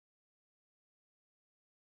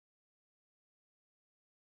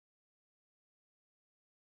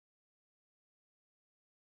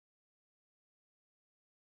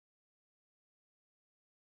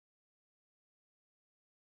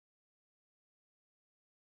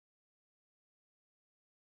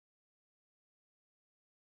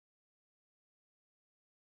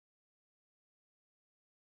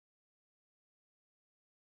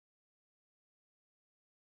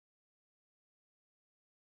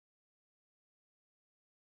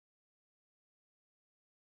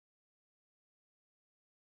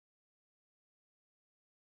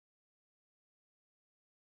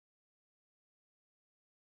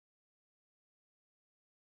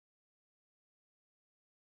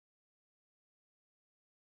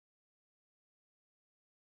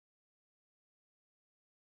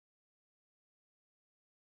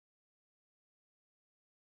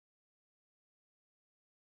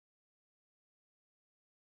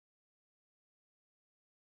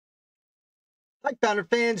Hi, Founder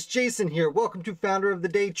fans. Jason here. Welcome to Founder of the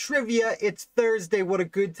Day Trivia. It's Thursday. What a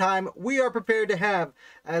good time we are prepared to have.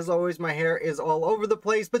 As always, my hair is all over the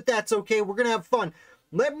place, but that's okay. We're going to have fun.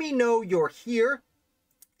 Let me know you're here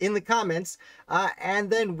in the comments, and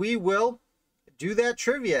then we will do that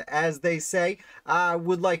trivia, as they say.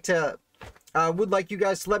 Would like you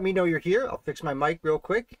guys to let me know you're here. I'll fix my mic real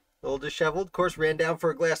quick. A little disheveled. Of course, ran down for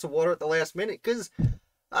a glass of water at the last minute because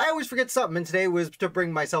I always forget something, and today was to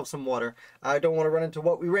bring myself some water. I don't want to run into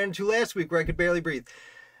what we ran into last week where I could barely breathe.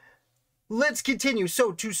 Let's continue.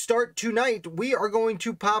 So to start tonight, we are going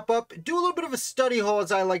to pop up, do a little bit of a study hall,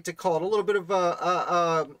 as I like to call it, a little bit of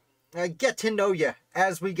a get to know you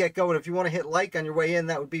as we get going. If you want to hit like on your way in,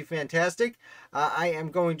 that would be fantastic. I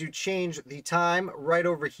am going to change the time right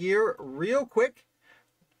over here real quick.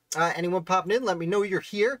 Anyone popping in, let me know you're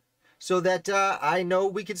here, so that I know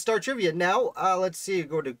we can start trivia. Now, let's see,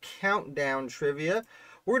 go to countdown trivia.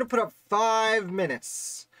 We're going to put up 5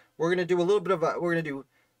 minutes. We're going to do a little bit of we're going to do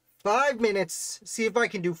 5 minutes, see if I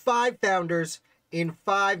can do 5 founders in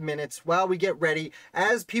 5 minutes while we get ready.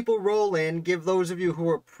 As people roll in, give those of you who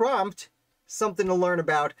are prompt something to learn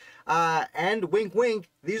about. And wink, wink,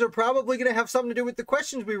 these are probably going to have something to do with the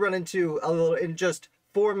questions we run into a little in just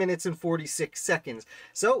 4 minutes and 46 seconds.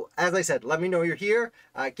 So, as I said, let me know you're here.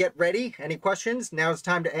 Get ready. Any questions? Now it's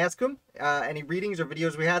time to ask them. Any readings or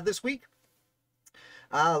videos we had this week?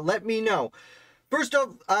 Let me know. First off,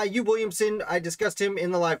 Hugh Williamson, I discussed him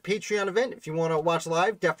in the live Patreon event. If you want to watch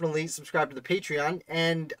live, definitely subscribe to the Patreon.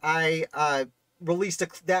 And I released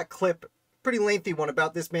that clip, pretty lengthy one,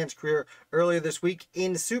 about this man's career earlier this week.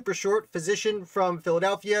 In super short, physician from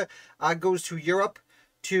Philadelphia goes to Europe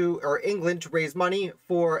or England to raise money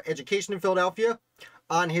for education in Philadelphia.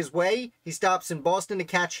 On his way, he stops in Boston to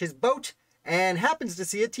catch his boat and happens to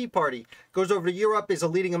see a tea party. Goes over to Europe, is a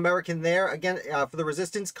leading American there, again, for the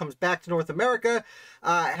resistance, comes back to North America,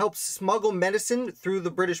 helps smuggle medicine through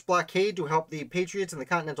the British blockade to help the Patriots in the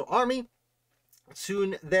Continental Army.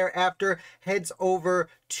 Soon thereafter, heads over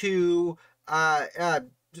to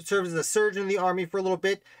serve as a surgeon in the Army for a little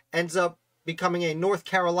bit, ends up becoming a North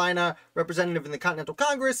Carolina representative in the Continental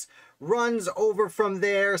Congress, runs over from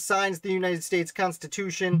there, signs the United States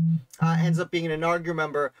Constitution, ends up being an inaugural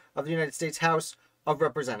member of the United States House of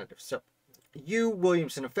Representatives. So, Hugh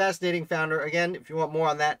Williamson, a fascinating founder. Again, if you want more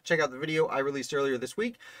on that, check out the video I released earlier this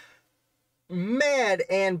week. Mad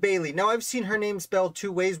Ann Bailey. Now, I've seen her name spelled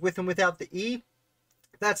 2 ways, with and without the E.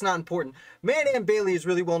 That's not important. Mad Ann Bailey is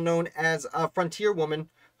really well known as a frontier woman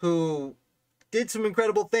who did some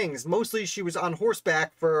incredible things. Mostly she was on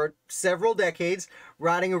horseback for several decades,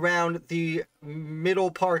 riding around the middle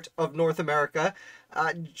part of North America,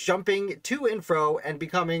 jumping to and fro, and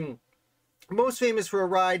becoming most famous for a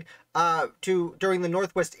ride during the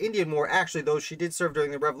Northwest Indian War. Actually, though, she did serve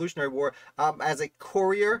during the Revolutionary War as a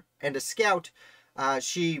courier and a scout.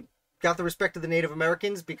 She got the respect of the Native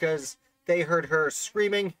Americans because they heard her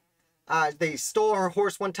screaming. They stole her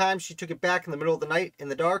horse one time. She took it back in the middle of the night in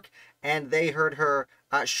the dark, and they heard her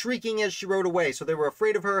shrieking as she rode away. So they were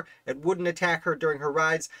afraid of her and wouldn't attack her during her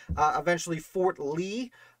rides. Eventually, Fort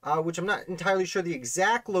Lee, which I'm not entirely sure the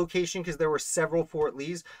exact location because there were several Fort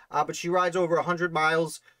Lees, but she rides over 100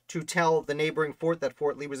 miles to tell the neighboring fort that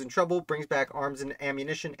Fort Lee was in trouble, brings back arms and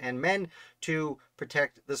ammunition and men to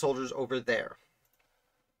protect the soldiers over there.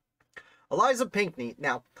 Eliza Pinckney.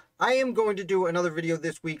 Now, I am going to do another video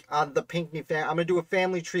this week on the Pinckney family. I'm going to do a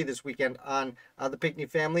family tree this weekend on the Pinckney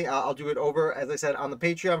family. I'll do it over, as I said, on the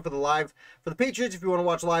Patreon for the live. For the Patriots, if you want to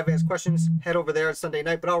watch live, ask questions, head over there. It's Sunday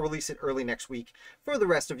night, but I'll release it early next week for the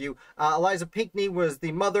rest of you. Eliza Pinckney was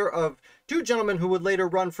the mother of 2 gentlemen who would later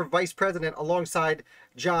run for vice president alongside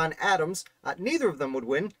John Adams. Neither of them would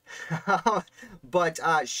win, but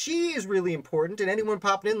she is really important. And anyone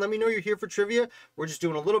popping in, let me know you're here for trivia. We're just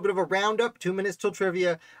doing a little bit of a roundup, 2 minutes till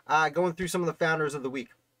trivia, going through some of the founders of the week.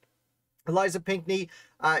 Eliza Pinckney,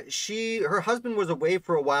 her husband was away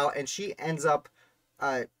for a while, and she ends up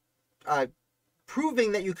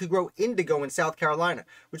proving that you could grow indigo in South Carolina,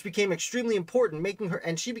 which became extremely important, making her,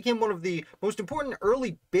 and she became one of the most important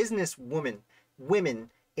early business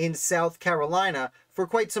women in South Carolina for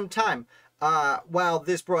quite some time. While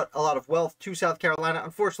this brought a lot of wealth to South Carolina,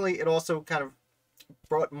 unfortunately, it also kind of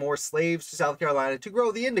brought more slaves to South Carolina to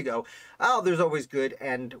grow the indigo. Oh, there's always good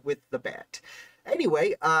and with the bad.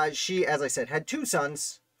 Anyway, she, as I said, had 2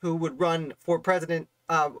 sons who would run for president.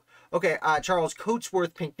 Charles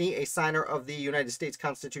Cotesworth Pinckney, a signer of the United States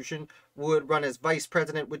Constitution, would run as vice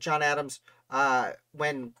president with John Adams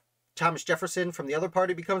when Thomas Jefferson from the other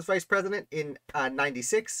party becomes vice president in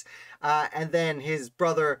 96. And then his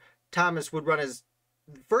brother Thomas would run as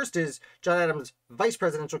first as John Adams' vice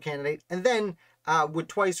presidential candidate, and then would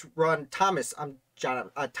twice run. Thomas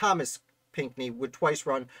Pinckney would twice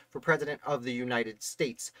run for president of the United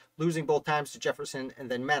States, losing both times to Jefferson and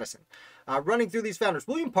then Madison. Running through these founders,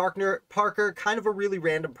 William Parker, kind of a really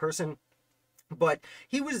random person, but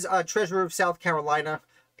he was treasurer of South Carolina.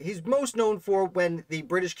 He's most known for when the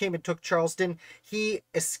British came and took Charleston, he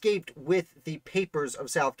escaped with the papers of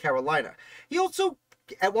South Carolina. He also,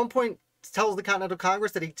 at one point, tells the Continental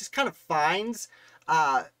Congress that he just kind of finds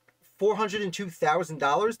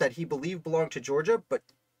 $402,000 that he believed belonged to Georgia, but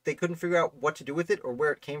they couldn't figure out what to do with it or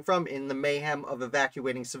where it came from in the mayhem of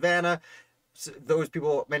evacuating Savannah. So those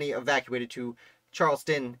people, many evacuated to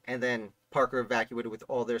Charleston, and then Parker evacuated with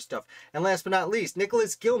all their stuff. And last but not least,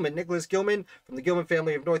 Nicholas Gilman. Nicholas Gilman from the Gilman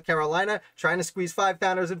family of North Carolina. Trying to squeeze 5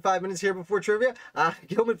 founders in 5 minutes here before trivia.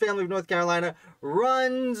 Gilman family of North Carolina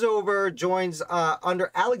runs over, joins under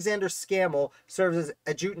Alexander Scammell, serves as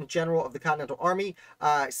Adjutant General of the Continental Army.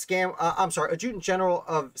 Adjutant General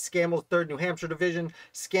of Scammell's 3rd New Hampshire Division.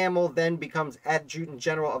 Scammell then becomes Adjutant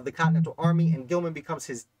General of the Continental Army, and Gilman becomes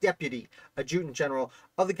his Deputy Adjutant General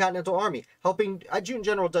of the Continental Army. Helping Adjutant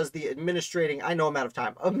General does the administrating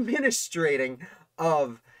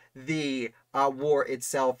of the war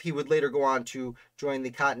itself. He would later go on to join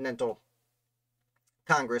the Continental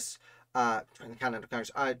Congress.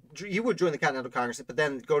 He would join the Continental Congress, but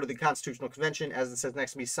then go to the Constitutional Convention, as it says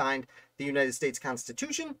next to me, signed the United States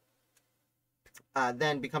Constitution.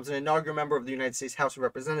 Then becomes an inaugural member of the United States House of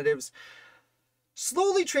Representatives.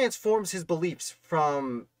 Slowly transforms his beliefs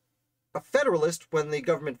from a Federalist when the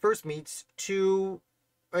government first meets to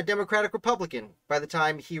a Democratic Republican by the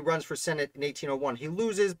time he runs for Senate in 1801. He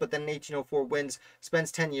loses, but then in 1804 wins,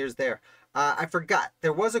 spends 10 years there. I forgot.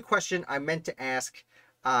 There was a question I meant to ask,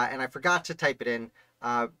 and I forgot to type it in.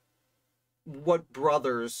 What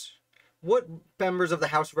members of the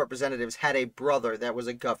House of Representatives had a brother that was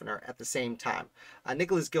a governor at the same time?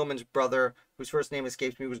 Nicholas Gilman's brother, whose first name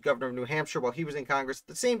escapes me, was governor of New Hampshire while he was in Congress. At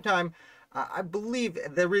the same time, I believe,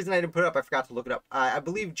 the reason I didn't put it up, I forgot to look it up. I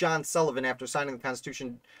believe John Sullivan, after signing the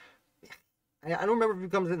Constitution, I don't remember if he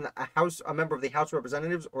becomes a member of the House of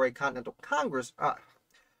Representatives or a Continental Congress,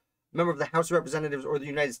 member of the House of Representatives or the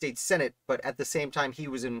United States Senate, but at the same time he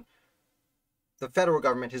was in the federal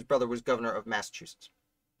government, his brother was governor of Massachusetts.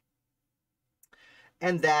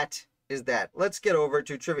 And that is that. Let's get over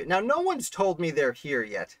to trivia. Now, no one's told me they're here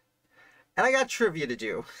yet, and I got trivia to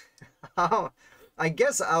do. I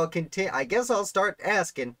guess I'll continue. I guess I'll start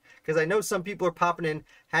asking, because I know some people are popping in,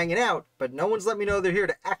 hanging out, but no one's let me know they're here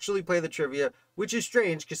to actually play the trivia, which is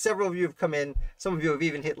strange, because several of you have come in. Some of you have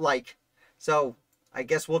even hit like. So I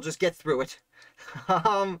guess we'll just get through it.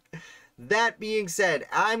 That being said,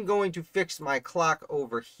 I'm going to fix my clock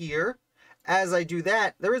over here. As I do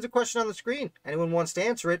that, there is a question on the screen. Anyone wants to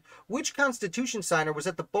answer it? Which Constitution signer was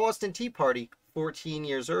at the Boston Tea Party 14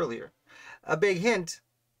 years earlier? A big hint,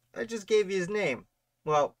 I just gave you his name.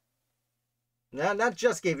 Well, no, not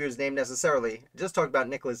just gave you his name necessarily. I just talked about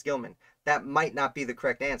Nicholas Gilman. That might not be the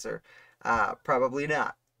correct answer. Probably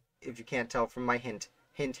not, if you can't tell from my hint.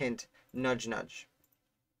 Hint, hint, nudge, nudge.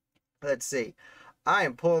 Let's see. I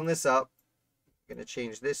am pulling this up. I'm going to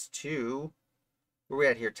change this to... Where are we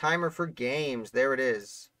at here? Timer for games. There it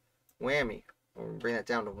is. Whammy. We'll bring that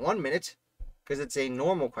down to 1 minute, because it's a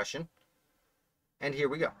normal question. And here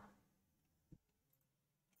we go.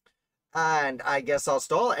 And I guess I'll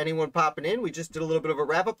stall. Anyone popping in? We just did a little bit of a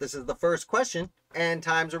wrap-up. This is the first question, and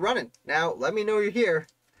times are running. Now, let me know you're here.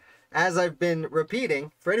 As I've been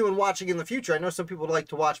repeating, for anyone watching in the future, I know some people like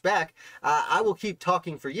to watch back. I will keep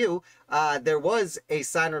talking for you. There was a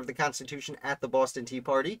signer of the Constitution at the Boston Tea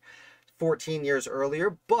Party 14 years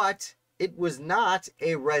earlier, but it was not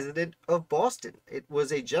a resident of Boston. It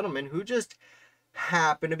was a gentleman who just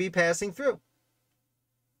happened to be passing through.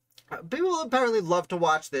 People apparently love to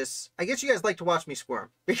watch this. I guess you guys like to watch me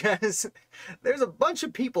squirm, because there's a bunch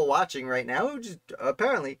of people watching right now who just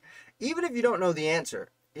apparently, even if you don't know the answer,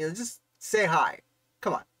 just say hi.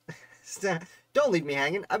 Come on. Don't leave me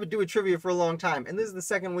hanging. I've been doing trivia for a long time, and this is the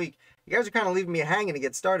second week. You guys are kind of leaving me hanging to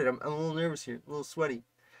get started. I'm a little nervous here, a little sweaty.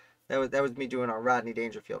 That was me doing our Rodney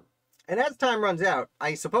Dangerfield. And as time runs out,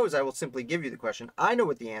 I suppose I will simply give you the question. I know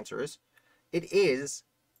what the answer is. It is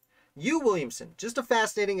Hugh Williamson. Just a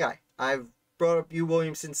fascinating guy. I've brought up Hugh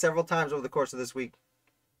Williamson several times over the course of this week.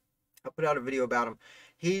 I'll put out a video about him.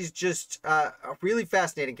 He's just a really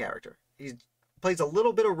fascinating character. He plays a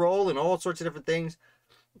little bit of role in all sorts of different things.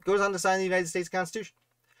 Goes on to sign the United States Constitution.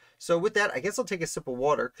 So with that, I guess I'll take a sip of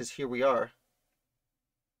water, because here we are.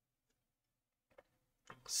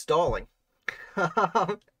 Stalling.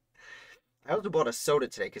 I also bought a soda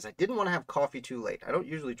today because I didn't want to have coffee too late. I don't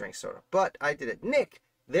usually drink soda, but I did it. Nick,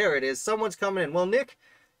 There it is. Someone's coming in. Well, Nick,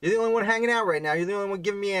 you're the only one hanging out right now. You're the only one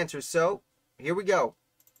giving me answers. So, here we go.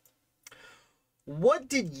 What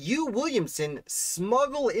did Hugh Williamson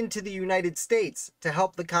smuggle into the United States to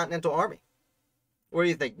help the Continental Army? What do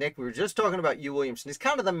you think, Nick? We were just talking about Hugh Williamson. He's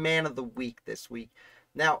kind of the man of the week this week.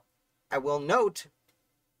 Now, I will note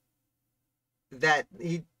that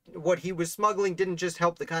what he was smuggling didn't just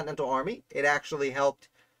help the Continental Army. It actually helped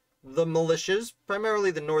the militias,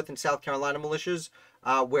 primarily the North and South Carolina militias,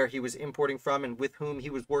 where he was importing from and with whom he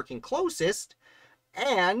was working closest.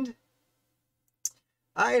 And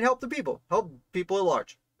it helped people at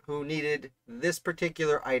large who needed this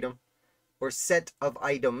particular item or set of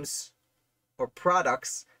items or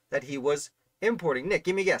products that he was importing. Nick,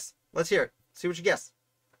 give me a guess. Let's hear it. See what you guess.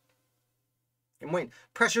 I'm waiting.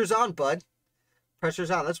 Pressure's on, bud.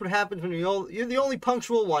 Pressure's on. That's what happens when you're the only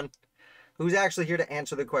punctual one who's actually here to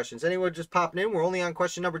answer the questions. Anyone just popping in? We're only on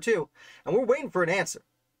question number 2, and we're waiting for an answer.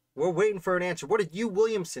 We're waiting for an answer. What did Hugh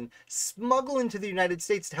Williamson smuggle into the United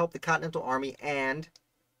States to help the Continental Army and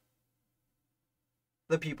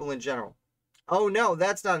the people in general? Oh, no,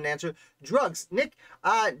 that's not an answer. Drugs. Nick,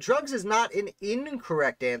 drugs is not an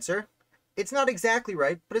incorrect answer. It's not exactly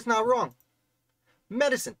right, but it's not wrong.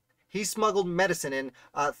 Medicine. He smuggled medicine in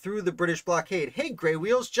through the British blockade. Hey, Grey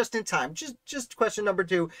Wheels, just in time. Just question number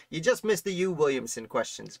 2. You just missed the Hugh Williamson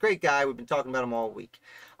questions. Great guy. We've been talking about him all week.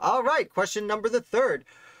 All right, question number the 3rd.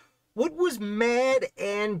 What was Mad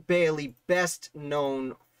Ann Bailey best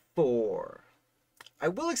known for? I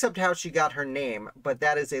will accept how she got her name, but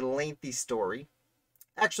that is a lengthy story.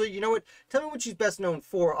 Actually, you know what? Tell me what she's best known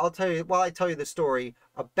for. I'll tell you while I tell you the story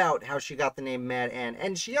about how she got the name Mad Ann.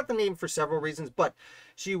 And she got the name for several reasons, but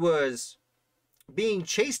she was being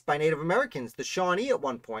chased by Native Americans, the Shawnee, at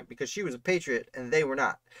one point, because she was a patriot and they were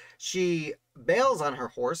not. She bails on her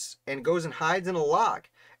horse and goes and hides in a log.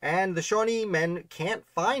 And the Shawnee men can't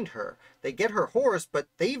find her. They get her horse, but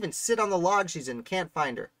they even sit on the log she's in and can't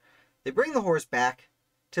find her. They bring the horse back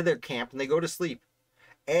to their camp and they go to sleep.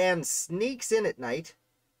 Anne sneaks in at night,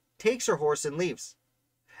 takes her horse and leaves.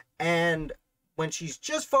 And when she's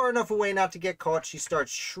just far enough away not to get caught, she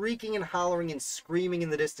starts shrieking and hollering and screaming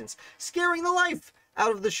in the distance, scaring the life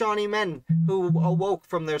out of the Shawnee men who awoke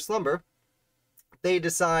from their slumber. They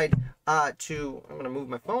decide I'm going to move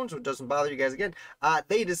my phone so it doesn't bother you guys again.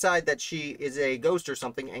 They decide that she is a ghost or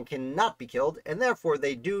something and cannot be killed, and therefore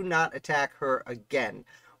they do not attack her again.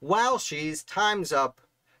 While she's time's up,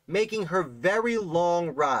 making her very long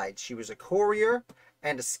ride. She was a courier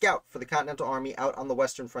and a scout for the Continental Army out on the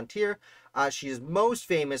western frontier. She is most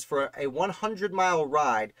famous for a 100-mile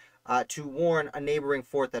ride to warn a neighboring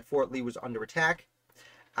fort that Fort Lee was under attack.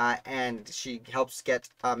 And she helps get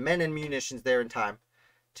men and munitions there in time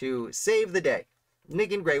to save the day.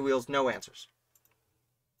 Nick and Grey Wheels, no answers.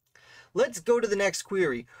 Let's go to the next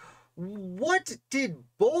query. What did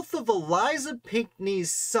both of Eliza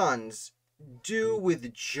Pinckney's sons do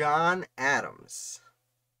with John Adams?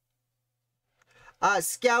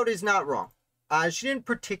 Scout is not wrong. She didn't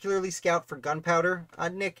particularly scout for gunpowder,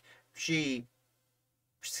 Nick. She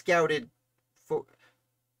scouted for...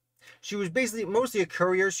 She was basically mostly a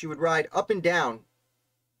courier. She would ride up and down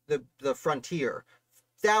the frontier.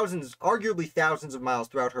 Arguably thousands of miles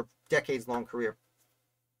throughout her decades-long career.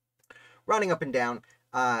 Running up and down.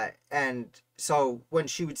 And so when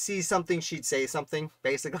she would see something, she'd say something,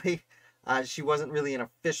 basically. She wasn't really an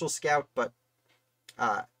official scout, but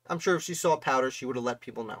I'm sure if she saw powder, she would have let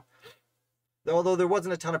people know. Although there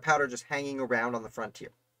wasn't a ton of powder just hanging around on the frontier.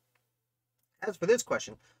 As for this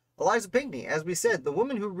question, Eliza Pinckney, as we said, the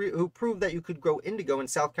woman who proved that you could grow indigo in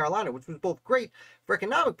South Carolina, which was both great for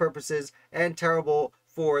economic purposes and terrible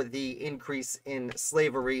for the increase in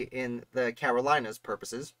slavery in the Carolinas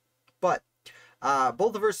purposes. But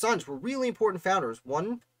both of her sons were really important founders.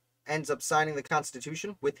 One ends up signing the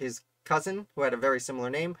Constitution with his cousin, who had a very similar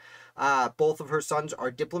name. Both of her sons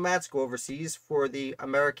are diplomats, go overseas for the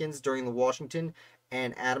Americans during the Washington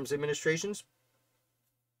and Adams administrations.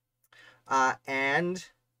 And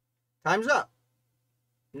time's up.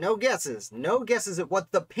 No guesses. No guesses at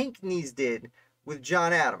what the Pinckneys did with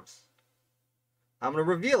John Adams. I'm going to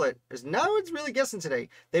reveal it. There's no one's really guessing today.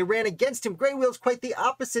 They ran against him. Grey Wheel's quite the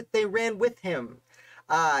opposite. They ran with him.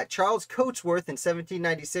 Charles Cotesworth in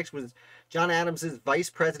 1796 was John Adams's vice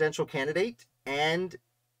presidential candidate. And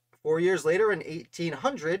 4 years later in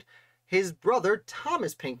 1800, his brother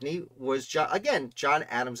Thomas Pinckney was, John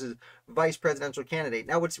Adams's vice presidential candidate.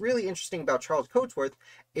 Now, what's really interesting about Charles Cotesworth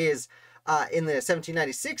is in the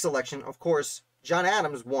 1796 election, of course, John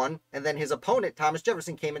Adams won, and then his opponent, Thomas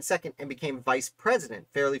Jefferson, came in second and became vice president,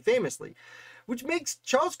 fairly famously, which makes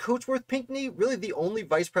Charles Cotesworth Pinckney really the only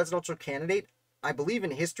vice presidential candidate I believe,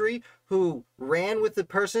 in history who ran with the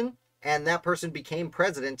person and that person became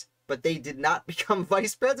president, but they did not become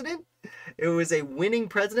vice president. It was a winning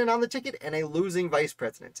president on the ticket and a losing vice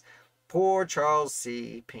president. Poor Charles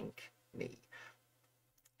C. Pinckney.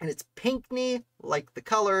 And it's Pinckney like the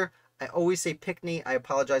color. I always say Pinckney. I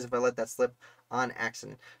apologize if I let that slip on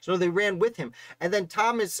accident. So they ran with him. And then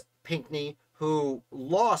Thomas Pinckney, who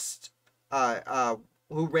lost, who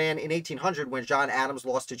ran in 1800 when John Adams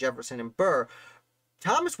lost to Jefferson and Burr.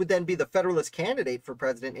 Thomas would then be the Federalist candidate for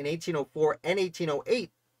president in 1804 and 1808,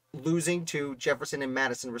 losing to Jefferson and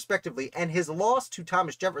Madison respectively. And his loss to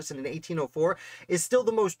Thomas Jefferson in 1804 is still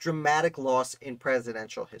the most dramatic loss in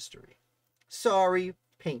presidential history. Sorry,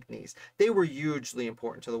 Pinckneys. They were hugely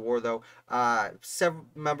important to the war, though. Some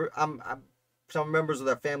members of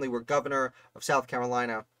their family were governor of South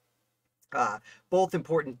Carolina. Both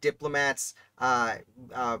important diplomats.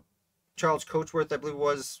 Charles Coatsworth, I believe,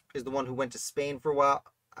 is the one who went to Spain for a while.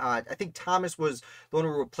 I think Thomas was the one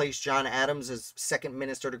who replaced John Adams as second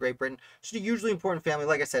minister to Great Britain. Just a hugely important family.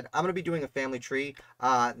 Like I said, I'm going to be doing a family tree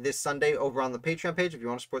this Sunday over on the Patreon page. If you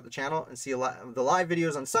want to support the channel and see the live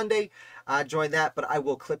videos on Sunday, join that. But I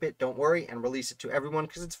will clip it, don't worry, and release it to everyone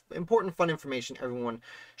because it's important, fun information everyone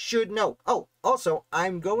should know. Oh, also,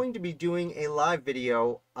 I'm going to be doing a live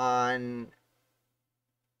video on,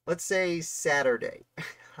 let's say, Saturday.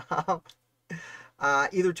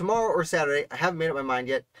 Either tomorrow or Saturday. I haven't made up my mind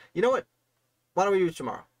yet. You know what? Why don't we do it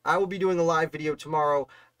tomorrow? I will be doing a live video tomorrow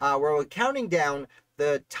where we're counting down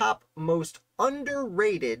the top most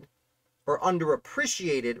underrated or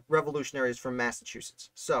underappreciated revolutionaries from Massachusetts.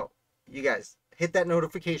 So, you guys, hit that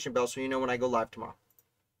notification bell so you know when I go live tomorrow.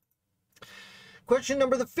 Question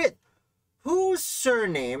number the 5th. Whose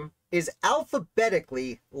surname is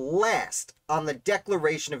alphabetically last on the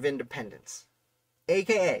Declaration of Independence?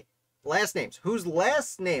 AKA, last names. Whose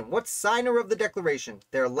last name, what signer of the Declaration,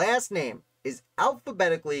 their last name is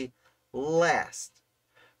alphabetically last?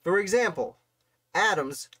 For example,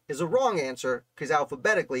 Adams is a wrong answer because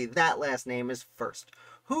alphabetically that last name is first.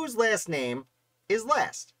 Whose last name is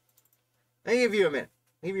last? I'll give you a minute.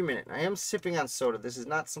 I am sipping on soda. This is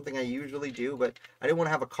not something I usually do, but I didn't want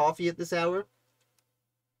to have a coffee at this hour.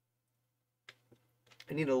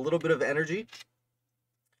 I need a little bit of energy.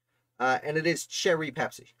 And it is cherry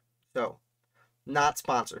Pepsi. So, not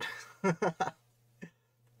sponsored.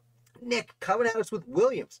 Nick, coming at us with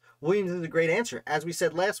Williams. Williams is a great answer. As we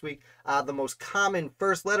said last week, the most common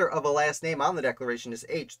first letter of a last name on the Declaration is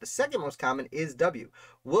H. The second most common is W.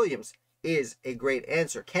 Williams is a great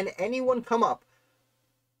answer. Can anyone come up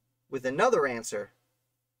with another answer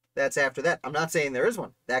that's after that? I'm not saying there is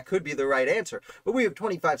one. That could be the right answer. But we have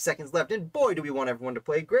 25 seconds left, and boy, do we want everyone to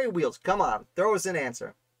play. Gray Wheels, come on. Throw us an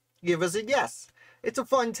answer. Give us a yes. It's a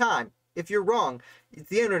fun time. If you're wrong, it's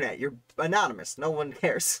the internet. You're anonymous. No one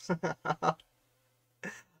cares. The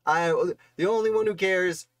only one who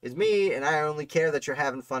cares is me, and I only care that you're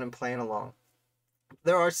having fun and playing along.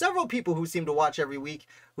 There are several people who seem to watch every week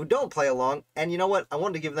who don't play along, and you know what? I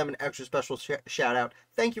wanted to give them an extra special shout out.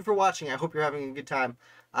 Thank you for watching. I hope you're having a good time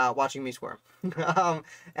watching me squirm.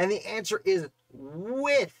 And the answer is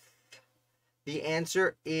with. The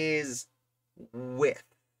answer is with.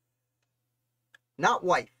 Not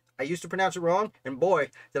white. I used to pronounce it wrong, and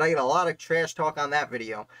boy, did I get a lot of trash talk on that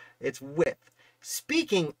video. It's with.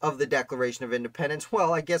 Speaking of the Declaration of Independence,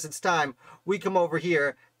 well, I guess it's time we come over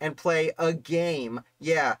here and play a game.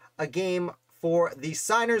 Yeah, a game for the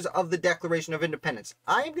signers of the Declaration of Independence.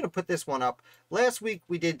 I am going to put this one up. Last week,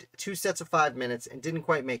 we did 2 sets of 5 minutes and didn't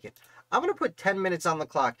quite make it. I'm going to put 10 minutes on the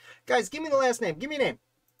clock. Guys, give me the last name. Give me a name.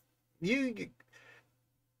 You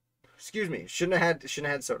excuse me, shouldn't have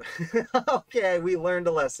had soda. Okay, we learned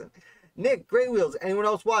a lesson. Nick, Gray Wheels, anyone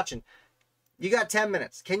else watching? You got 10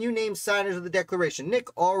 minutes. Can you name signers of the Declaration?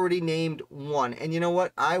 Nick already named one. And you know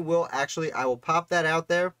what? I will pop that out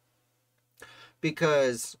there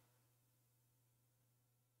because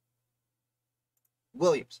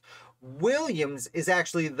Williams. Williams is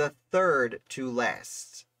actually the third to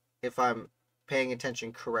last, if I'm paying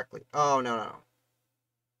attention correctly. Oh, no.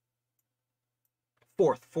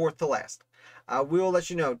 Fourth to last. We'll let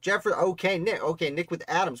you know. Nick with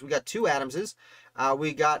Adams. We got 2 Adamses.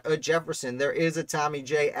 We got a Jefferson. There is a Tommy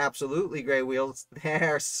J. Absolutely, Gray Wheels.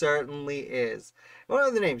 There certainly is. What are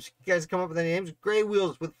the names? You guys come up with any names? Gray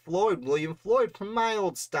Wheels with Floyd. William Floyd from my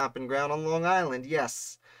old stomping ground on Long Island.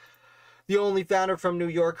 Yes. The only founder from New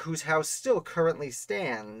York whose house still currently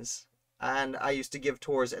stands. And I used to give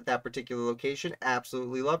tours at that particular location.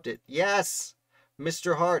 Absolutely loved it. Yes.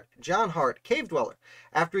 Mr. Hart, John Hart, cave dweller.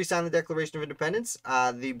 After he signed the Declaration of Independence,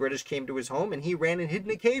 the British came to his home and he ran and hid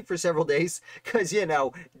in a cave for several days because, you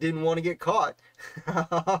know, didn't want to get caught.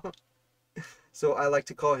 So I like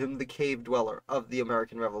to call him the cave dweller of the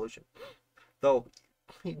American Revolution. Though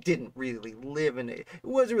he didn't really live in it. It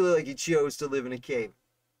wasn't really like he chose to live in a cave.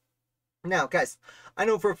 Now, guys, I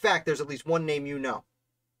know for a fact there's at least one name you know.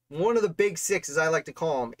 One of the big six, as I like to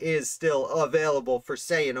call them, is still available for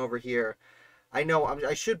saying over here. I know,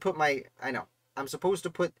 I should put my, I know, I'm supposed to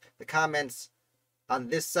put the comments on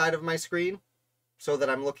this side of my screen so that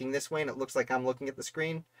I'm looking this way and it looks like I'm looking at the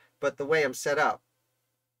screen. But the way I'm set up,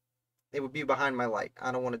 it would be behind my light.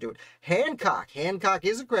 I don't want to do it. Hancock. Hancock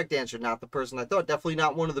is a correct answer. Not the person I thought. Definitely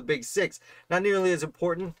not one of the big six. Not nearly as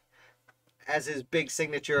important as his big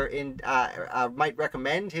signature in might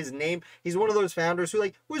recommend. His name. He's one of those founders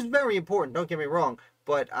who was very important. Don't get me wrong.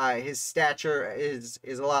 But his stature is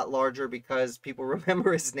a lot larger because people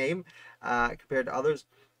remember his name compared to others.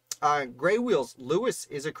 Gray Wheels. Lewis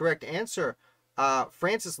is a correct answer.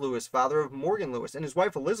 Francis Lewis, father of Morgan Lewis, and his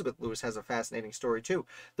wife Elizabeth Lewis has a fascinating story too.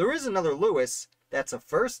 There is another Lewis that's a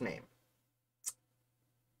first name.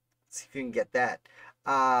 Let's see if you can get that.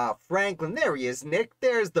 Franklin, there he is, Nick.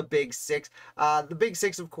 There's the big six. The big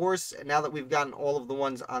six, of course, now that we've gotten all of the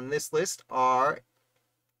ones on this list, are,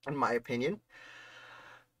 in my opinion,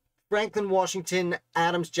 Franklin, Washington,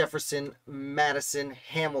 Adams, Jefferson, Madison,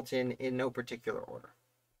 Hamilton, in no particular order.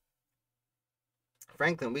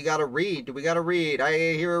 Franklin, we got a Reed. Do we got a Reed? I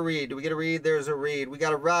hear a Reed. Do we get a Reed? There's a Reed. We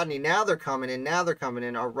got a Rodney. Now they're coming in. Now they're coming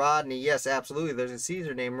in. A Rodney. Yes, absolutely. There's a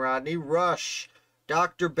Caesar named Rodney. Rush.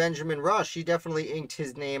 Dr. Benjamin Rush. He definitely inked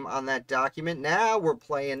his name on that document. Now we're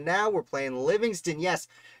playing. Livingston. Yes,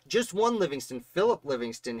 just one Livingston. Philip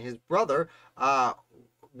Livingston, his brother,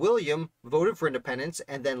 William, voted for independence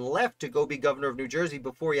and then left to go be governor of New Jersey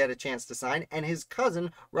before he had a chance to sign. And his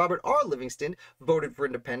cousin, Robert R. Livingston, voted for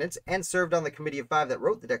independence and served on the Committee of Five that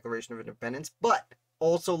wrote the Declaration of Independence, but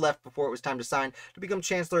also left before it was time to sign to become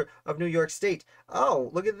Chancellor of New York State. Oh,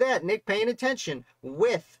 look at that. Nick paying attention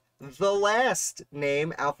with the last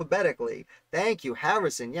name alphabetically. Thank you.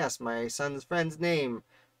 Harrison. Yes, my son's friend's name.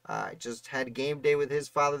 I just had game day with his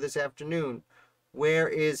father this afternoon. Where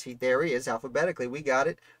is he? There he is, alphabetically. We got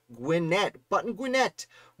it. Gwinnett, Button Gwinnett,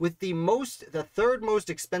 with the third most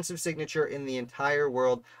expensive signature in the entire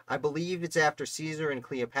world. I believe it's after Caesar and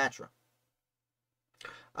Cleopatra.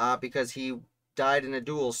 Because he died in a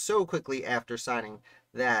duel so quickly after signing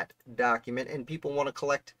that document, and people want to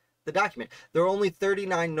collect the document. There are only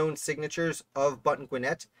 39 known signatures of Button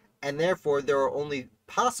Gwinnett, and therefore there are only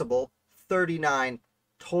possible 39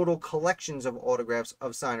 total collections of autographs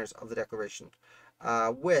of signers of the Declaration.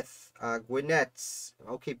 With Gwinnett's,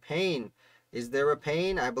 okay, Paine. Is there a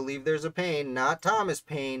Paine? I believe there's a Paine, not Thomas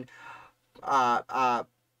Paine. Forget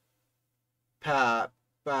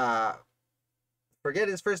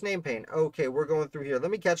his first name, Paine. Okay, we're going through here.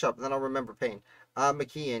 Let me catch up, and then I'll remember Paine.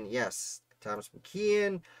 McKeon, yes, Thomas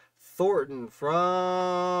McKeon. Thornton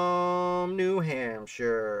from New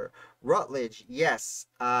Hampshire. Rutledge, yes,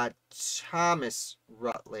 Thomas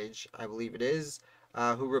Rutledge, I believe it is,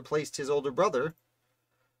 who replaced his older brother,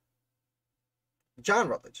 John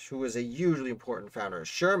Rutledge, who was a hugely important founder.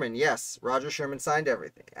 Sherman, yes, Roger Sherman signed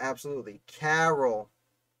everything, absolutely. Carroll,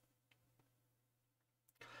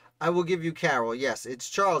 I will give you Carroll, yes, it's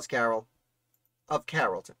Charles Carroll of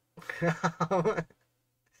Carrollton.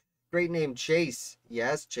 Great name. Chase,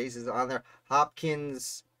 yes, Chase is on there.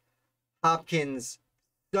 Hopkins'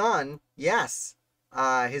 son, yes,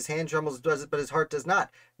 his hand trembles, does it, but his heart does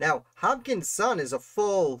not. Now, Hopkins' son is a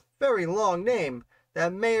full, very long name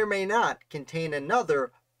that may or may not contain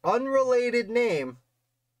another unrelated name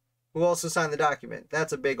who also signed the document.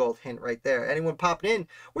 That's a big old hint right there. Anyone popping in,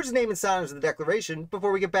 we're just naming signers of the Declaration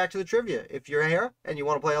before we get back to the trivia. If you're here and you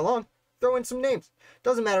want to play along, throw in some names.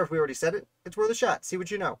 Doesn't matter if we already said it. It's worth a shot. See what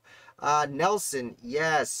you know. Nelson,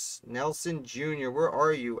 yes. Nelson Jr., where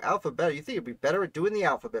are you? Alphabet. You think you'd be better at doing the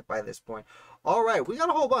alphabet by this point. All right, we got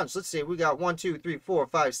a whole bunch. Let's see. We got 1, 2, 3, 4,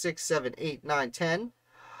 5, 6, 7, 8, 9, 10,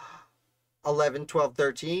 11, 12,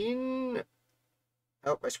 13.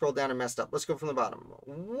 Oh, I scrolled down and messed up. Let's go from the bottom.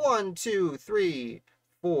 1, 2, 3,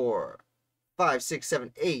 4, 5, 6,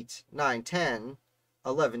 7, 8, 9, 10,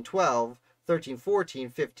 11, 12, 13, 14,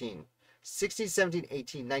 15. 16, 17,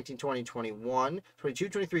 18, 19, 20, 21, 22,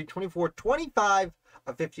 23, 24, 25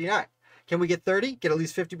 of 59. Can we get 30? Get at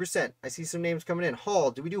least 50%. I see some names coming in.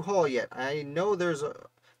 Hall. Did we do Hall yet? I know there is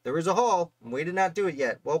a Hall. We did not do it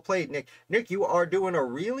yet. Well played, Nick. Nick, you are doing a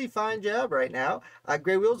really fine job right now.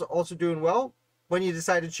 Gray Wheels also doing well. when you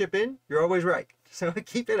decide to chip in, you're always right. So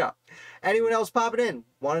keep it up. Anyone else popping in?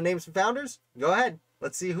 Want to name some founders? Go ahead.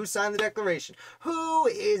 Let's see who signed the Declaration. Who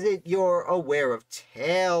is it you're aware of?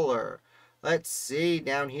 Taylor. Let's see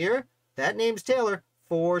down here. That name's Taylor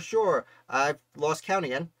for sure. I've lost count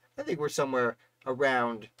again. I think we're somewhere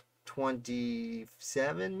around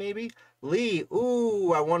 27 maybe. Lee.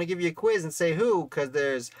 Ooh, I want to give you a quiz and say who, because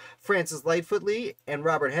there's Francis Lightfoot Lee and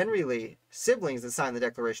Robert Henry Lee, siblings that signed the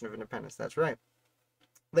Declaration of Independence. That's right.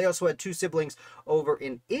 They also had two siblings over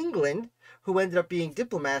in England who ended up being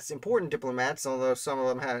diplomats, important diplomats, although some of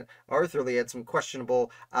them had, Arthur Lee had some questionable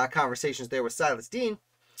conversations there with Silas Deane.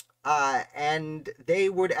 And they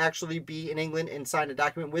would actually be in England and sign a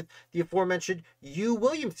document with the aforementioned Hugh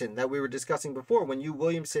Williamson that we were discussing before. When Hugh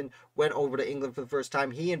Williamson went over to England for the first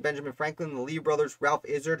time, he and Benjamin Franklin, the Lee brothers, Ralph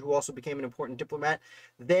Izard, who also became an important diplomat,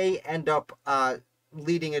 they end up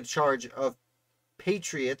leading a charge of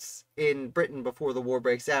patriots in Britain before the war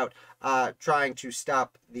breaks out, trying to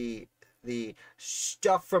stop the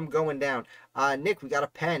stuff from going down. Nick, we got a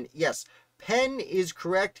Penn. Yes, Penn is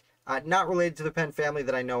correct. Not related to the Penn family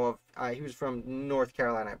that I know of. He was from North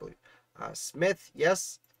Carolina, I believe. Smith,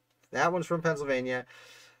 yes, that one's from Pennsylvania.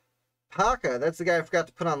 Paca, that's the guy I forgot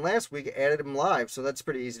to put on last week. Added him live, so that's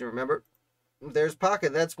pretty easy to remember. There's Paca.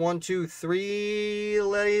 That's 1, 2, 3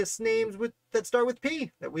 last names that start with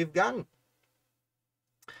P that we've gotten.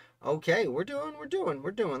 Okay, we're doing.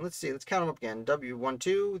 Let's see. Let's count them up again. W, 1,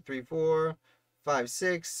 2, 3, 4, 5,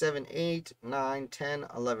 6, 7, 8, 9, 10,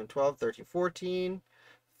 11, 12, 13, 14,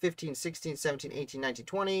 15, 16, 17, 18, 19,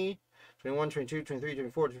 20, 21, 22, 23,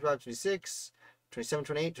 24, 25, 26, 27,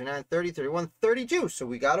 28, 29, 30, 31, 32. So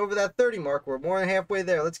we got over that 30 mark. We're more than halfway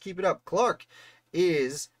there. Let's keep it up. Clark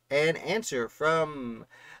is an answer from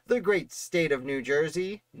the great state of New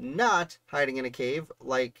Jersey, not hiding in a cave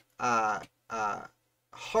like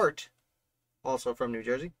Hart, also from New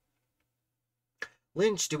Jersey.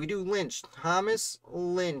 Lynch, did we do Lynch? Thomas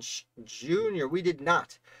Lynch Jr. We did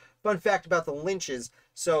not. Fun fact about the Lynches.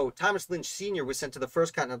 So Thomas Lynch Sr. was sent to the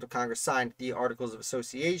First Continental Congress, signed the Articles of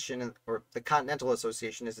Association, or the Continental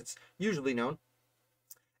Association as it's usually known.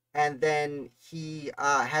 And then he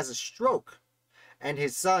has a stroke. And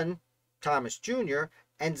his son, Thomas Jr.,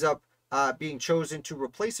 ends up being chosen to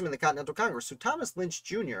replace him in the Continental Congress. So Thomas Lynch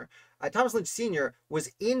Sr.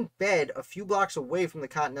 was in bed a few blocks away from the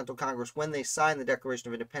Continental Congress when they signed the Declaration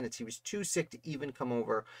of Independence. He was too sick to even come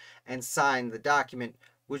over and sign the document,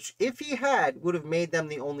 which, if he had, would have made them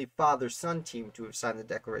the only father-son team to have signed the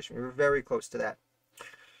Declaration. We were very close to that.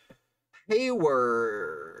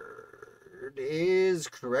 Hayward is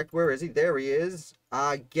correct. Where is he? There he is.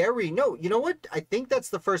 Gary, no, you know what? I think that's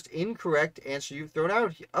the first incorrect answer you've thrown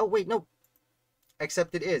out. Oh, wait, no.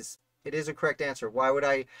 Except it is. It is a correct answer. Why would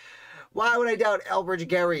I doubt Elbridge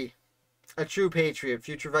Gerry, a true patriot,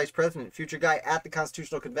 future vice president, future guy at the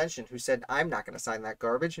Constitutional Convention who said, I'm not going to sign that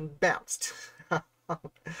garbage, and bounced.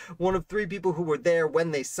 One of 3 people who were there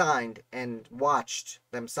when they signed and watched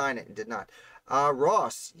them sign it and did not.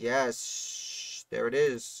 Ross, yes, there it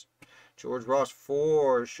is. George Ross,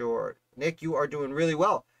 for sure. Nick, you are doing really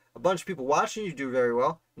well. A bunch of people watching you do very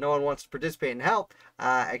well. No one wants to participate and help,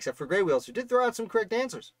 except for Gray Wheels, who did throw out some correct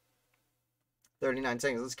answers. 39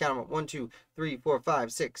 seconds. Let's count them up. 1, 2, 3, 4,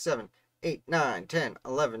 5, 6, 7, 8, 9, 10,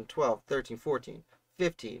 11, 12, 13, 14,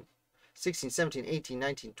 15, 16, 17, 18,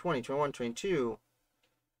 19, 20, 21, 22,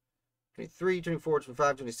 23, 24,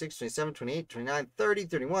 25, 26, 27, 28, 29, 30,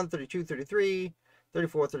 31, 32, 33,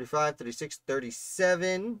 34, 35, 36,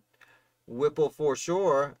 37. Whipple for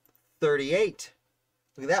sure. 38.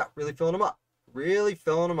 Look at that. Really filling them up. Really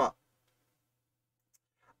filling them up.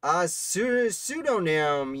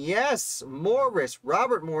 Pseudonym. Yes. Morris.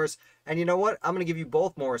 Robert Morris. And you know what? I'm going to give you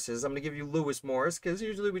both Morrises. I'm going to give you Lewis Morris, because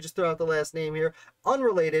usually we just throw out the last name here.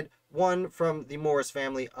 Unrelated. One from the Morris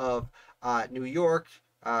family of New York.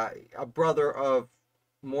 A brother of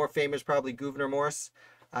more famous, probably, Gouverneur Morris,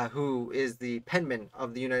 who is the penman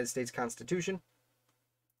of the United States Constitution.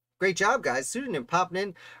 Great job, guys. Pseudonym popping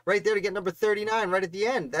in right there to get number 39 right at the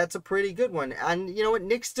end. That's a pretty good one. And you know what?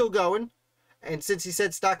 Nick's still going. And since he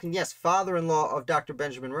said Stockton, yes, father-in-law of Dr.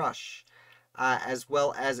 Benjamin Rush, as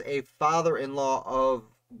well as a father-in-law of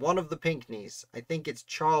one of the Pinckneys. I think it's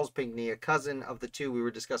Charles Pinckney, a cousin of the 2 we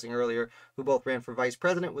were discussing earlier, who both ran for vice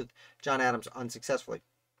president with John Adams unsuccessfully.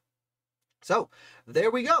 So,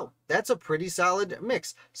 there we go. That's a pretty solid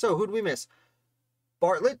mix. So, who'd we miss?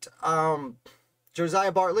 Bartlett,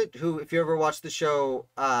 Josiah Bartlett, who, if you ever watched the show,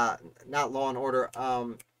 not Law and Order,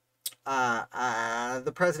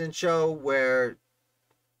 the President Show, where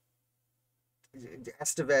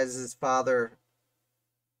Estevez's father,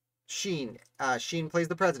 Sheen plays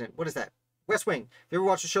the president. What is that? West Wing. If you ever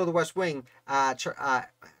watched the show The West Wing, not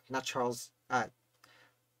Charles,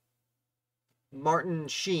 Martin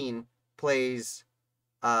Sheen plays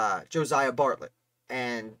Josiah Bartlett,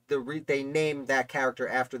 and they named that character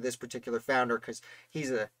after this particular founder because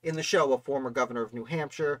he's in the show a former governor of New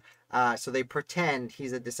Hampshire. So they pretend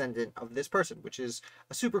he's a descendant of this person, which is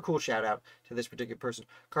a super cool shout out to this particular person.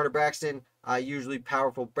 Carter Braxton, usually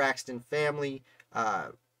powerful Braxton family,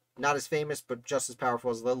 not as famous but just as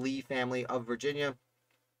powerful as the Lee family of Virginia.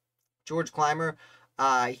 George Clymer,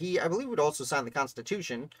 he I believe would also sign the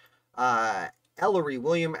Constitution.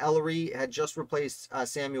 William Ellery had just replaced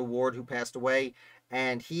Samuel Ward, who passed away,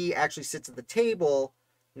 and he actually sits at the table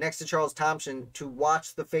next to Charles Thompson to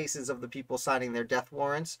watch the faces of the people signing their death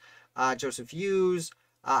warrants. Joseph Hughes,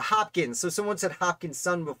 Hopkins. So someone said Hopkins'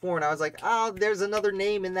 son before, and I was like, oh, there's another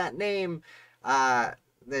name in that name.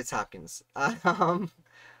 It's Hopkins. Oh,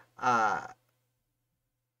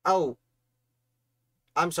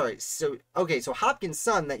 I'm sorry. So Hopkins'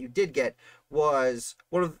 son that you did get was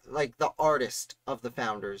one of the artist of the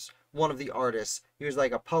founders. One of the artists. He was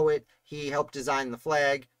like a poet. He helped design the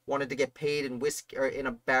flag. Wanted to get paid in whiskey or in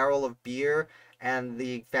a barrel of beer. And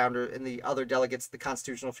the founder and the other delegates at the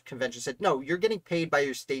Constitutional Convention said, "No, you're getting paid by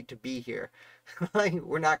your state to be here.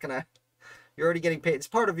 We're not gonna. You're already getting paid. It's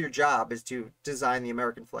part of your job is to design the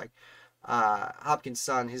American flag." Hopkins'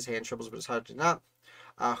 son, his hand trembles, but it's hard to not.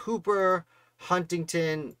 Hooper,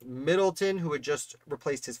 Huntington, Middleton, who had just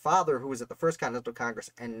replaced his father, who was at the First Continental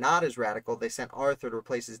Congress and not as radical. They sent Arthur to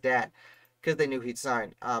replace his dad because they knew he'd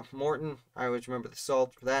sign. Morton, I always remember the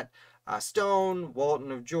salt for that. Stone,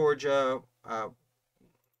 Walton of Georgia,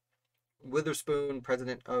 Witherspoon,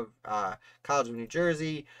 president of College of New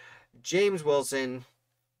Jersey, James Wilson,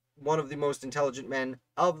 one of the most intelligent men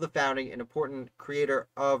of the founding, an important creator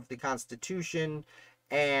of the Constitution,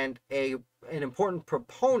 and an important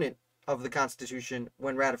proponent of the Constitution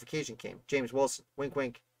when ratification came. James Wilson. Wink,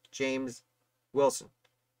 wink. James Wilson.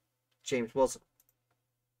 James Wilson.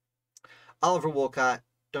 Oliver Wolcott.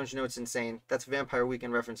 Don't you know it's insane? That's a Vampire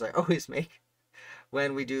Weekend reference I always make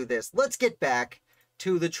when we do this. Let's get back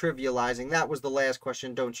to the trivializing. That was the last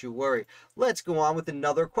question. Don't you worry. Let's go on with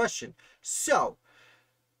another question. So,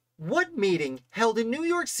 what meeting held in New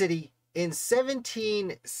York City in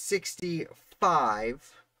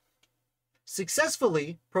 1765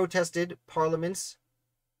 successfully protested Parliament's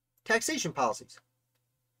taxation policies?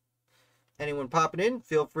 Anyone popping in,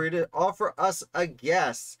 feel free to offer us a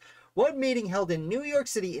guess. What meeting held in New York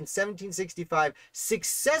City in 1765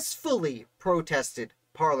 successfully protested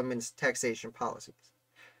Parliament's taxation policies?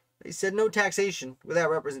 They said no taxation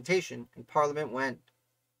without representation, and Parliament went,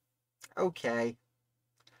 okay,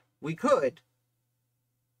 we could,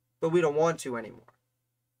 but we don't want to anymore.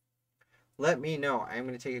 Let me know. I'm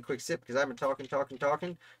going to take a quick sip because I've been talking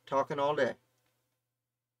all day.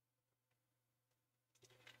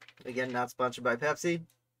 Again, not sponsored by Pepsi.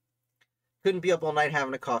 Couldn't be up all night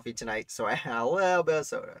having a coffee tonight, so I had a little bit of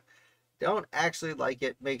soda. Don't actually like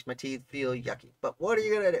it. Makes my teeth feel yucky. But what are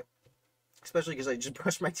you going to do? Especially because I just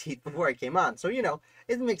brushed my teeth before I came on. So, you know,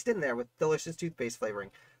 it's mixed in there with delicious toothpaste flavoring.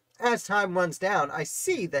 As time runs down, I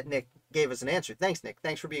see that Nick gave us an answer. Thanks, Nick.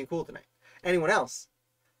 Thanks for being cool tonight. Anyone else?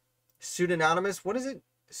 Pseudonymous? What is it?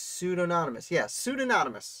 Pseudonymous. Yeah,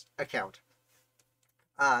 pseudonymous account.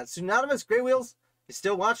 Pseudonymous, Grey Wheels, you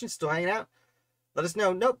still watching? Still hanging out? Let us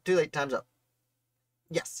know. Nope, too late. Time's up.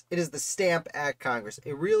 Yes, it is the Stamp Act Congress,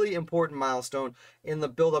 a really important milestone in the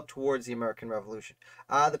build-up towards the American Revolution.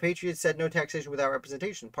 The Patriots said no taxation without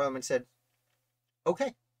representation. Parliament said,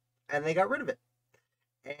 okay, and they got rid of it.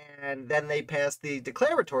 And then they passed the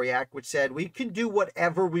Declaratory Act, which said we can do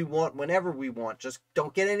whatever we want whenever we want. Just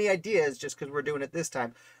don't get any ideas just because we're doing it this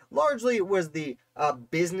time. Largely, it was the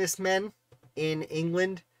businessmen in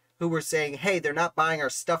England who were saying, hey, they're not buying our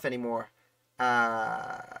stuff anymore.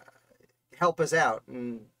 Help us out.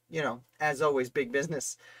 And, you know, as always, big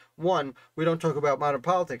business. One, we don't talk about modern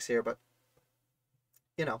politics here, but,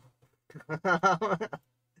 you know.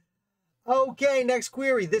 Okay, next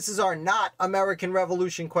query. This is our not American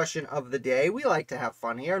Revolution question of the day. We like to have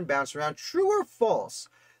fun here and bounce around. True or false?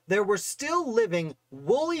 There were still living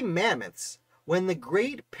woolly mammoths when the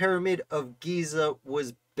Great Pyramid of Giza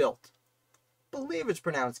was built. I believe it's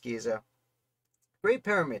pronounced Giza. Great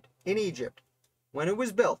Pyramid in Egypt. When it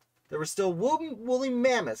was built, there were still woolly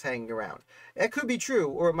mammoths hanging around. It could be true,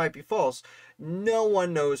 or it might be false. No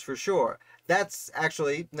one knows for sure. That's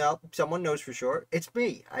actually, no, someone knows for sure. It's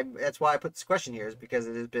me. That's why I put this question here, is because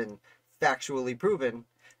it has been factually proven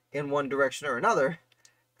in one direction or another.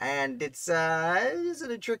 And it's, is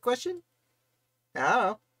it a trick question? I don't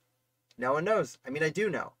know. No one knows. I mean, I do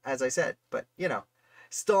know, as I said, but, you know,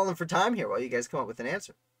 stalling for time here while you guys come up with an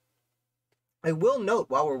answer. I will note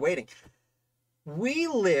while we're waiting, we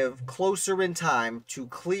live closer in time to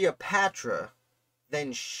Cleopatra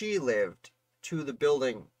than she lived to the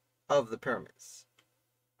building of the pyramids.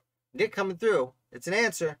 Nick coming through. It's an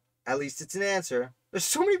answer. At least it's an answer. There's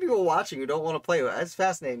so many people watching who don't want to play with it. That's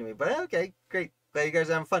fascinating to me. But okay, great. Glad you guys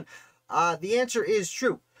are having fun. The answer is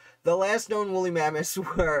true. The last known woolly mammoths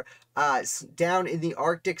were down in the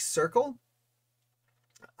Arctic Circle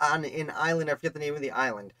on an island. I forget the name of the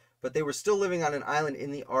island. But they were still living on an island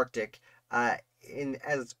in the Arctic in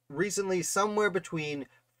as recently somewhere between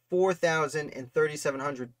 4,000 and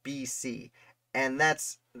 3,700 BC. And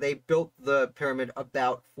they built the pyramid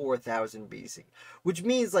about 4,000 BC. Which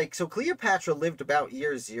means, so Cleopatra lived about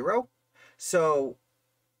year 0. So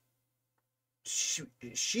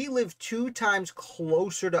she lived 2 times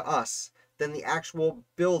closer to us than the actual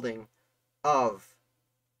building of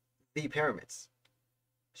the pyramids.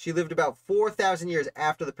 She lived about 4,000 years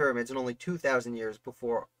after the pyramids and only 2,000 years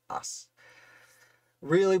before us.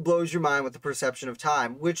 Really blows your mind with the perception of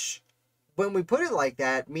time, which, when we put it like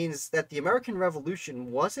that, means that the American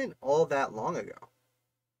Revolution wasn't all that long ago.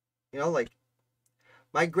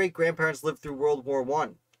 My great-grandparents lived through World War I,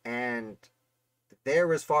 and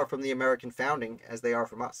they're as far from the American founding as they are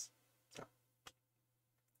from us. So,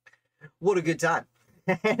 what a good time.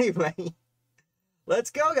 Anyway, let's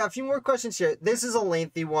go. Got a few more questions here. This is a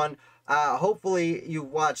lengthy one. Hopefully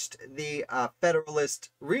you've watched the Federalist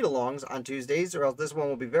read-alongs on Tuesdays, or else this one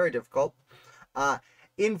will be very difficult.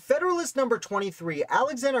 In Federalist number 23,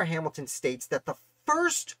 Alexander Hamilton states that the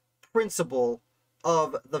first principle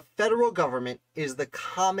of the federal government is the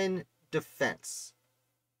common defense.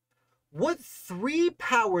 What 3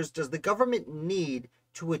 powers does the government need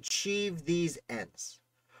to achieve these ends?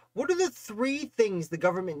 What are the 3 things the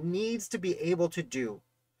government needs to be able to do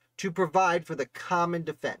to provide for the common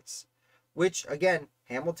defense? Which, again,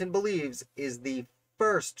 Hamilton believes is the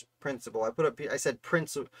first principle. I said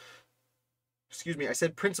principle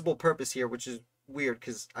purpose here, which is weird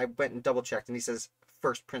because I went and double checked and he says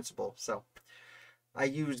first principle. So I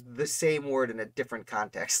used the same word in a different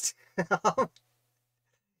context.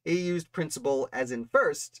 He used principle as in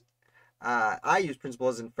first. I used principle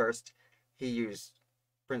as in first. He used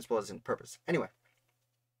principle as in purpose. Anyway,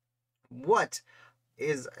 what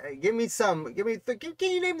is, can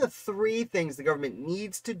you name the 3 things the government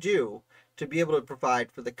needs to do to be able to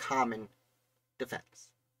provide for the common defense?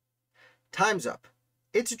 Time's up.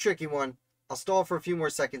 It's a tricky one. I'll stall for a few more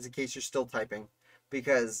seconds in case you're still typing,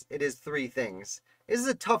 because it is 3 things. This is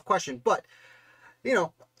a tough question, but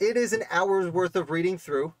it is an hour's worth of reading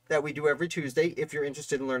through that we do every Tuesday. If you're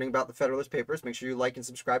interested in learning about the Federalist Papers, make sure you like and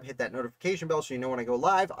subscribe, hit that notification bell so you know when I go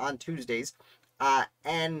live on Tuesdays.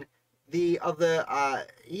 And he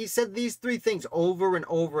said these 3 things over and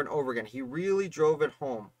over and over again. He really drove it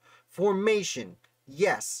home. Formation,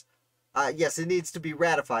 yes. Yes, it needs to be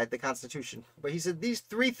ratified, the Constitution. But he said these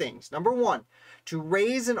 3 things. Number 1, to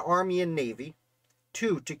raise an army and navy.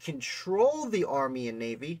 2, to control the army and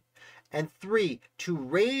navy. And 3, to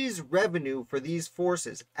raise revenue for these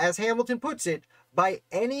forces, as Hamilton puts it, by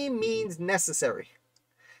any means necessary.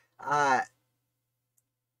 The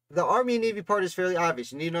Army and Navy part is fairly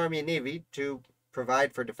obvious. You need an Army and Navy to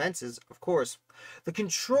provide for defenses, of course. The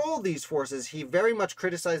control of these forces, he very much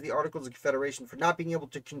criticized the Articles of Confederation for not being able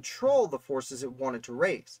to control the forces it wanted to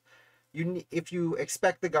raise. If you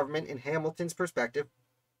expect the government, in Hamilton's perspective,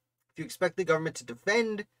 if you expect the government to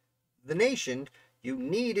defend the nation, you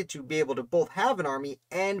need it to be able to both have an army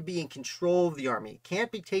and be in control of the army. It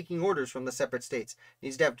can't be taking orders from the separate states. It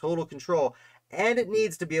needs to have total control. And it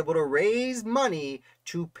needs to be able to raise money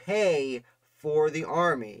to pay for the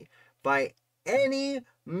army by any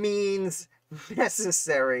means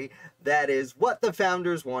necessary. That is what the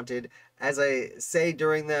founders wanted. As I say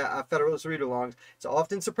during the Federalist read-alongs, it's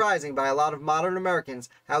often surprising by a lot of modern Americans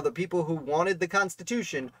how the people who wanted the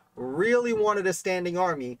Constitution really wanted a standing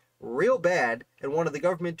army real bad and wanted the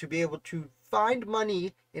government to be able to find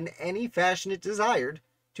money in any fashion it desired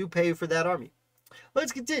to pay for that army.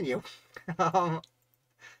 Let's continue.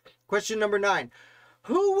 Question number 9.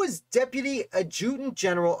 Who was Deputy Adjutant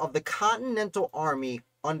General of the Continental Army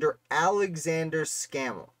under Alexander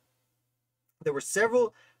Scammell? There were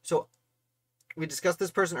several. So we discussed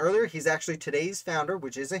this person earlier. He's actually today's founder,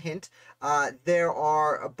 which is a hint. There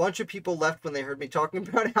are a bunch of people left when they heard me talking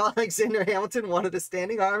about how Alexander Hamilton wanted a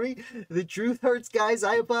standing army. The truth hurts, guys.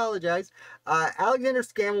 I apologize. Alexander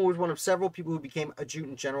Scammell was one of several people who became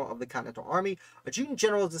Adjutant General of the Continental Army. Adjutant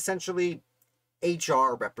General is essentially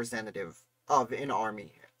HR representative of an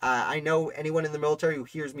army. I know anyone in the military who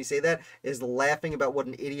hears me say that is laughing about what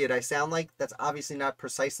an idiot I sound like. That's obviously not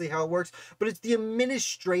precisely how it works, but it's the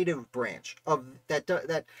administrative branch of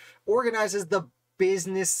that organizes the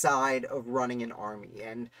business side of running an army.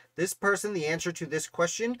 And this person, the answer to this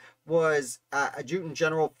question was Adjutant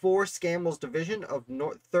General for Scammell's Division of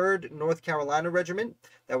 3rd North Carolina Regiment.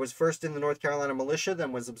 That was first in the North Carolina Militia,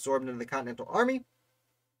 then was absorbed into the Continental Army.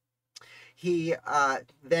 He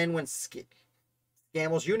then, when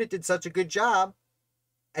Scammell's unit did such a good job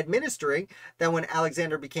administering, that when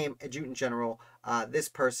Alexander became Adjutant General, this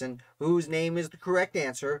person, whose name is the correct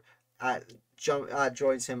answer,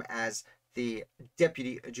 joins him as the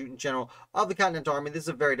Deputy Adjutant General of the Continental Army. This is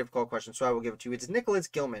a very difficult question, so I will give it to you. It's Nicholas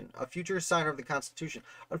Gilman, a future signer of the Constitution.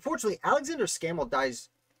 Unfortunately, Alexander Scammell dies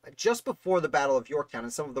just before the Battle of Yorktown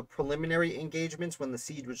and some of the preliminary engagements when the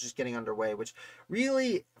siege was just getting underway, which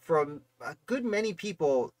really, from a good many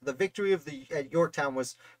people, the victory at Yorktown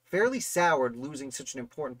was fairly soured, losing such an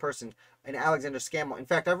important person in Alexander Scammell. In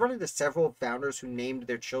fact, I've run into several founders who named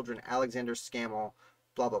their children Alexander Scammell,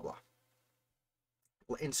 blah, blah, blah.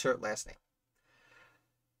 We'll insert last name.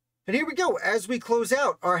 And here we go, as we close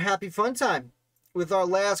out our happy fun time with our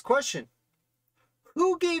last question.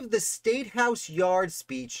 Who gave the State House Yard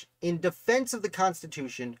speech in defense of the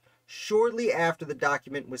Constitution shortly after the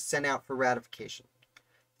document was sent out for ratification?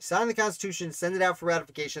 Sign the Constitution, send it out for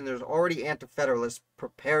ratification. There's already anti-federalists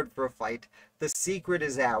prepared for a fight. The secret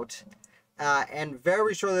is out. And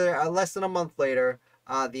very shortly, less than a month later,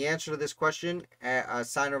 the answer to this question, a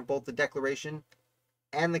signer of both the Declaration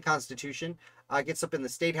and the Constitution, gets up in the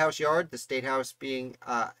State House Yard. The State House being,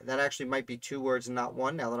 that actually might be 2 words and not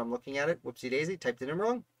 1 now that I'm looking at it. Whoopsie daisy, typed it in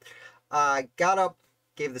wrong. Got up,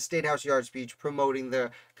 gave the State House Yard speech promoting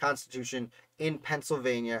the Constitution in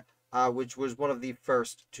Pennsylvania, which was one of the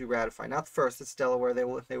first to ratify. Not the first, it's Delaware. They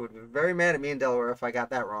would be very mad at me in Delaware if I got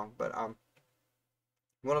that wrong, but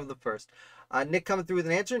one of the first. Nick coming through with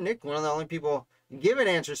an answer. Nick, one of the only people giving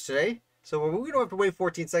answers today. So we don't have to wait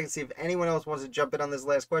 14 seconds to see if anyone else wants to jump in on this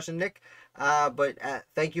last question, Nick. But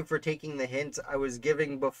thank you for taking the hint I was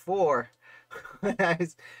giving before when I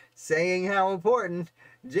was saying how important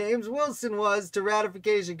James Wilson was to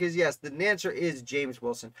ratification. Because yes, the answer is James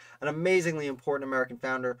Wilson, an amazingly important American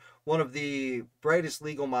founder, one of the brightest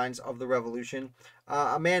legal minds of the Revolution,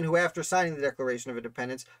 a man who, after signing the Declaration of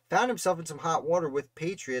Independence, found himself in some hot water with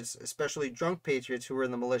patriots, especially drunk patriots who were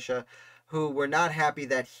in the militia, who were not happy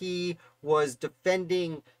that he was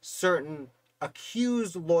defending certain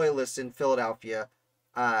accused loyalists in Philadelphia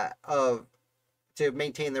to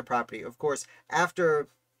maintain their property. Of course, after,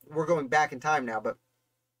 we're going back in time now, but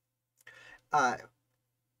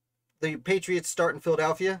the Patriots start in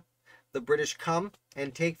Philadelphia. The British come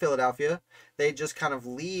and take Philadelphia. They just kind of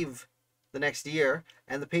leave the next year,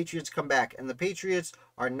 and the Patriots come back. And the Patriots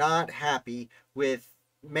are not happy with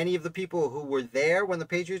many of the people who were there when the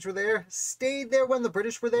Patriots were there, stayed there when the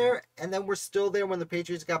British were there, and then were still there when the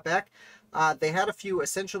Patriots got back. They had a few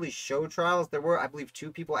essentially show trials. There were, I believe,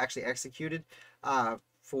 2 people actually executed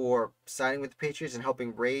for siding with the Patriots and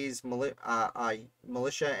helping raise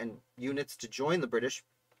militia and units to join the British.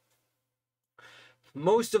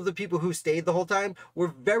 Most of the people who stayed the whole time were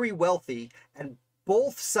very wealthy, and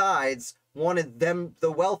both sides wanted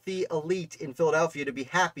the wealthy elite in Philadelphia to be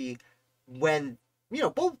happy when,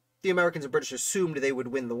 both the Americans and British assumed they would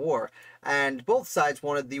win the war, and both sides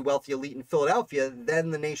wanted the wealthy elite in Philadelphia,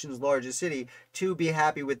 then the nation's largest city, to be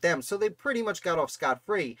happy with them. So they pretty much got off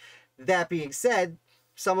scot-free. That being said,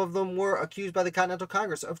 some of them were accused by the Continental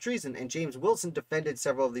Congress of treason, and James Wilson defended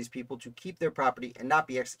several of these people to keep their property and not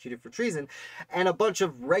be executed for treason. And a bunch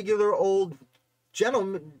of regular old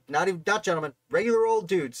gentlemen, not gentlemen, regular old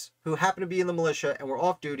dudes who happened to be in the militia and were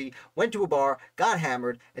off duty, went to a bar, got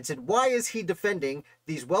hammered, and said, why is he defending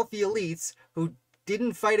these wealthy elites who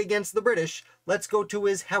didn't fight against the British? Let's go to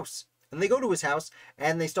his house. And they go to his house,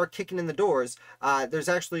 and they start kicking in the doors. There's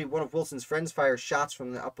actually one of Wilson's friends fires shots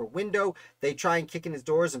from the upper window. They try and kick in his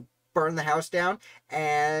doors and burn the house down.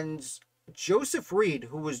 And Joseph Reed,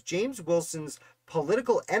 who was James Wilson's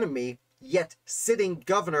political enemy, yet sitting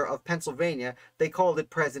governor of Pennsylvania, they called it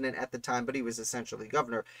president at the time, but he was essentially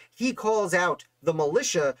governor. He calls out the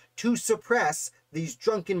militia to suppress these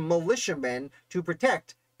drunken militiamen to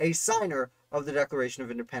protect a signer of the Declaration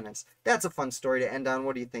of Independence. That's a fun story to end on.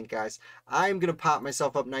 What do you think, guys? I'm going to pop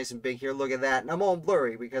myself up nice and big here. Look at that. And I'm all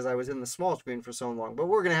blurry because I was in the small screen for so long, but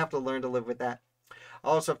we're going to have to learn to live with that. I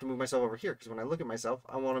also have to move myself over here because when I look at myself,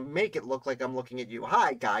 I want to make it look like I'm looking at you.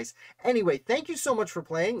 Hi, guys. Anyway, thank you so much for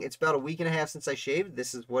playing. It's about a week and a half since I shaved.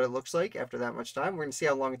 This is what it looks like after that much time. We're going to see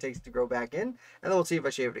how long it takes to grow back in, and then we'll see if I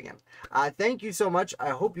shave it again. Thank you so much. I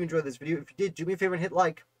hope you enjoyed this video. If you did, do me a favor and hit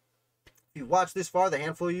like. If you watched this far, the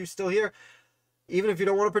handful of you still here, even if you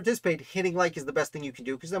don't want to participate, hitting like is the best thing you can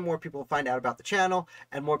do, because then more people find out about the channel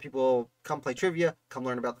and more people come play trivia, come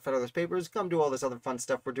learn about the Federalist Papers, come do all this other fun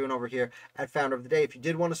stuff we're doing over here at Founder of the Day. If you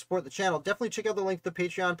did want to support the channel, definitely check out the link to the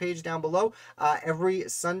Patreon page down below. Every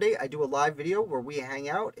Sunday I do a live video where we hang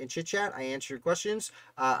out and chit chat. I answer your questions.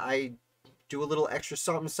 I do a little extra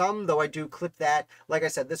something, though I do clip that. Like I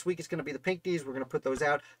said, this week it's going to be the Pink D's. We're going to put those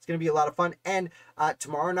out. It's going to be a lot of fun. And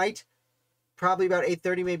tomorrow night, probably about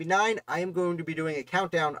 8:30, maybe 9, I am going to be doing a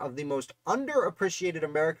countdown of the most underappreciated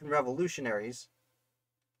American revolutionaries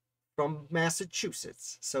from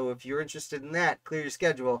Massachusetts. So if you're interested in that, clear your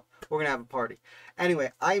schedule. We're going to have a party.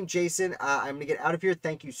 Anyway, I'm Jason. I'm going to get out of here.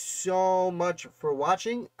 Thank you so much for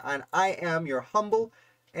watching. And I am your humble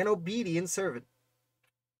and obedient servant.